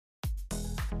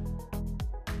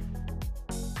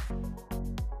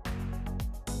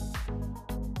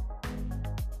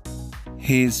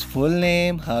His full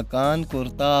name Hakan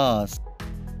Kurtaş.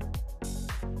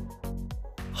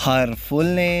 Her full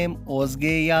name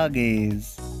Özge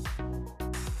Yağız.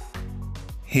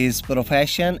 His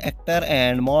profession actor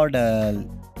and model.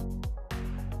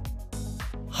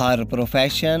 Her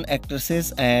profession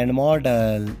actresses and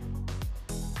model.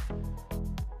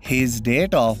 His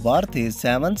date of birth is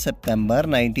 7 September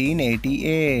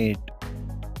 1988.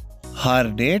 Her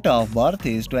date of birth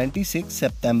is 26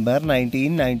 September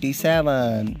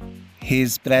 1997.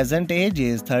 His present age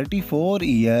is 34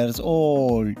 years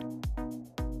old.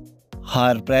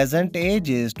 Her present age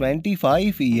is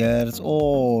 25 years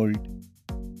old.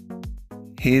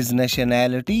 His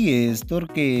nationality is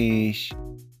Turkish.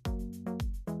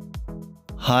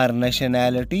 Her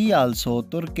nationality also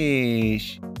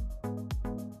Turkish.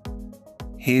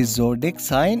 His zodiac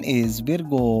sign is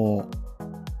Virgo.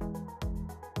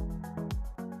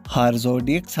 Her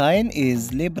zodiac sign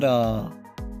is Libra.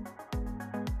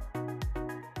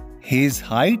 His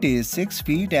height is 6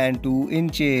 feet and 2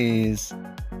 inches.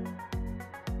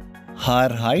 Her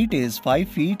height is 5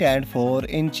 feet and 4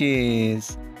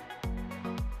 inches.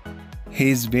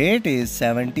 His weight is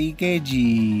 70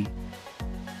 kg.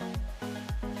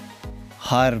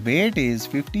 Her weight is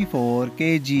 54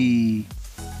 kg.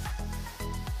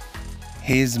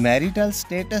 His marital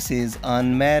status is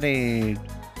unmarried.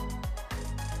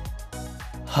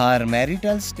 Her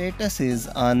marital status is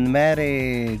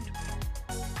unmarried.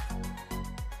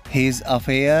 His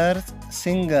affairs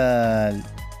single.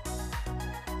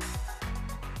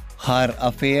 Her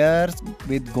affairs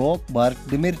with Gökberk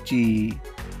Demirci.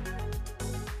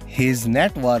 His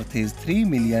net worth is $3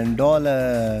 million.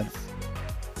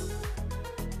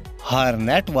 Her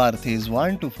net worth is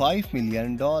 $1 to $5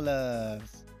 million.